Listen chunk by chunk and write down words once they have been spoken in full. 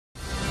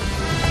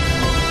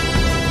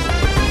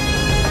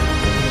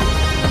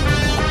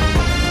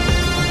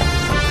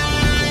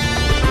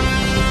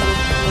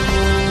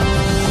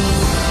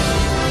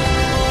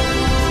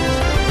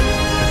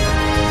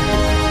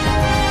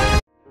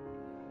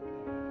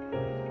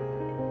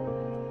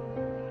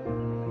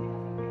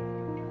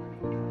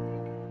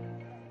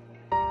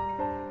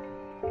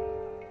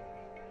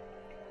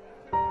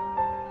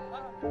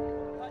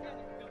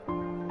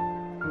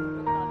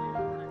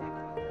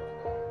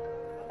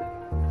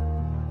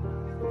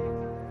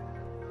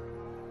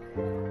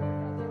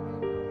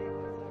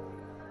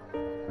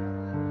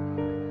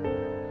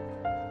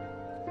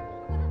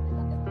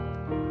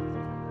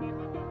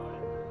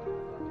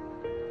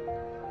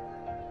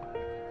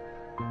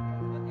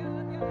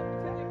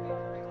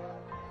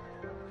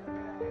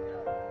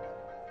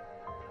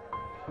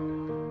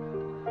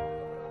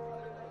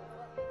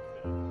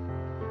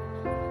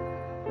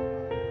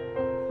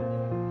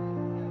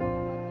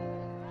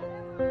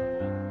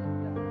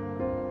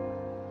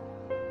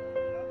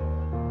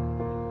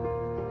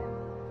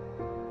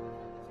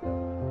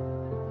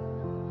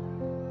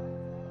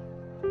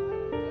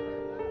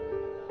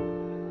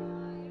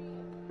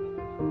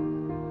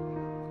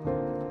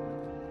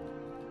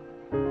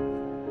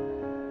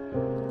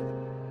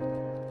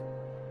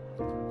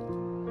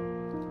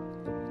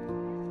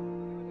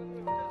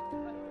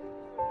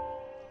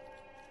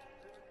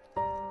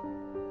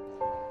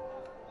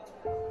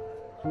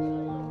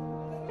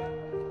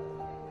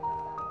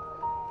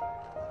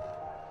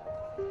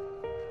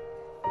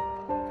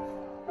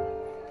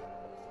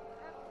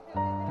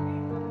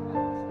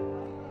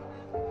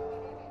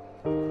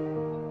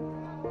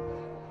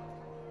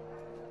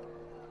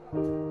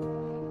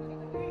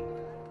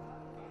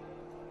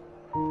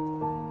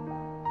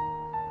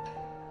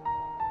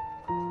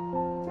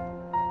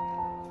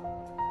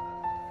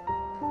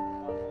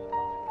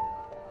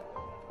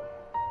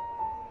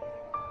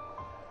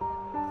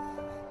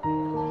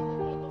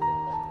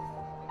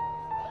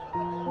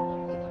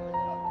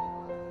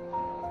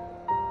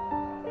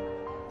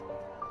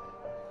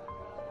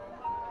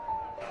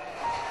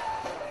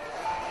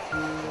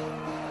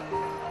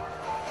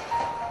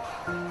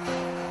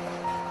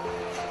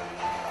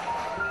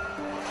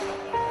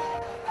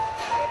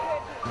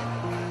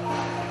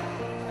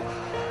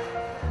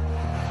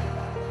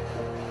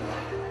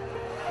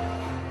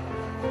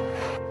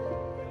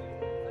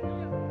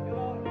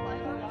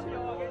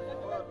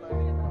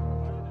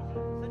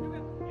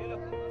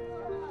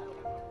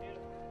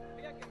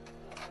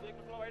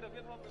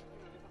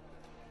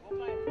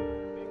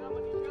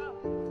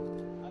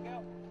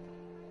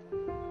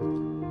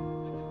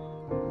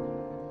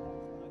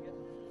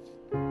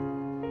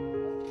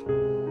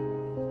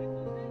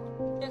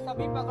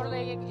भी पकड़ लो,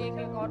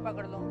 एक और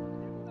पकड़ लो,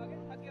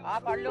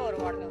 आप फड़ लो और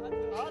फड़ लो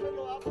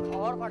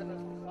और फड़ लो।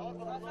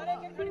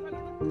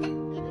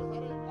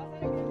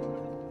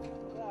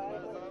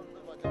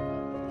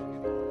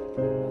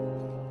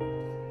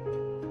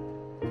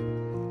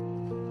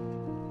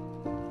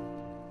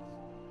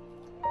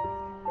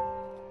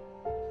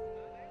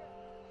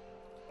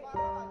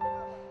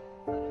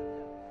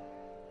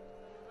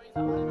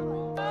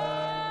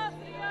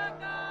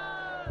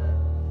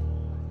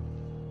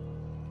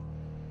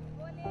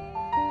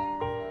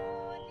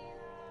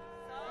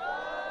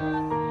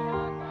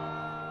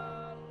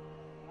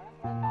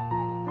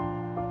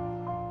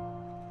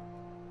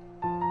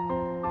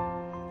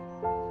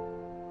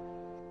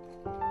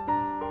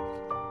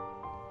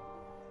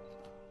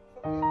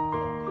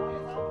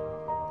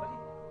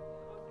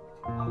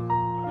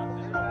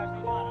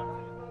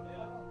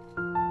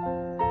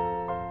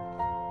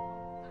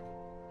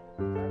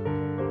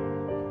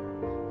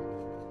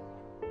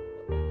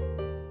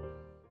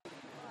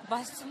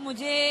 बस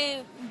मुझे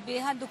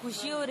बेहद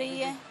खुशी हो रही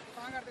है,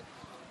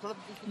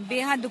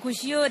 बेहद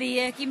खुशी हो रही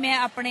है कि मैं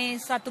अपने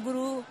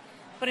सतगुरु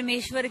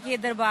परमेश्वर के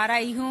दरबार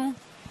आई हूँ।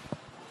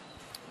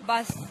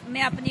 बस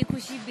मैं अपनी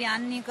खुशी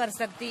बयान नहीं कर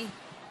सकती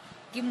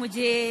कि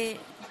मुझे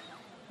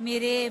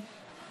मेरे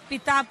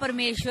पिता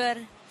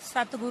परमेश्वर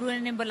सतगुरु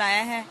ने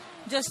बुलाया है,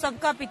 जो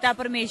सबका पिता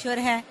परमेश्वर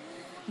है,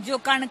 जो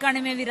कण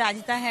कण में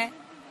विराजता है।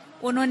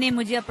 उन्होंने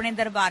मुझे अपने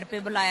दरबार पे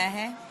बुलाया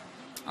है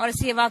और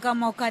सेवा का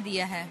मौका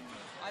दिया है।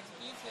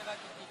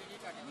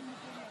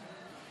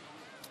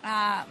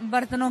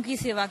 बर्तनों की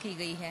सेवा की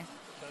गई है।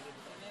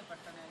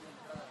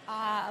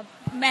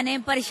 मैंने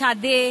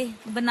प्रसादे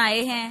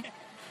बनाए हैं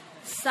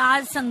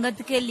साध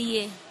संगत के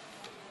लिए।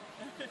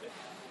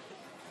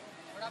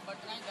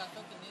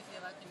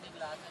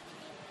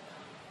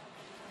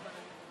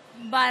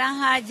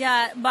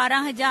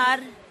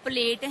 12,000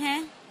 प्लेट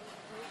हैं,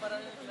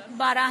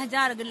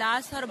 12,000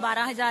 गिलास और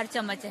 12,000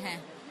 चम्मच हैं।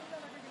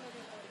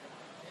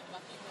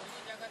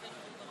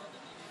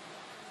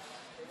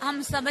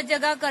 हम सब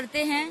जगह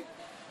करते हैं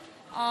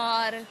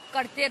और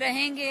करते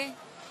रहेंगे,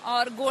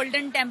 और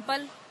गोल्डन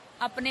टेम्पल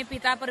अपने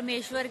पिता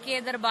परमेश्वर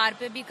के दरबार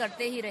पे भी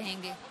करते ही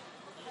रहेंगे।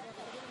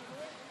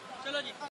 चलो जी।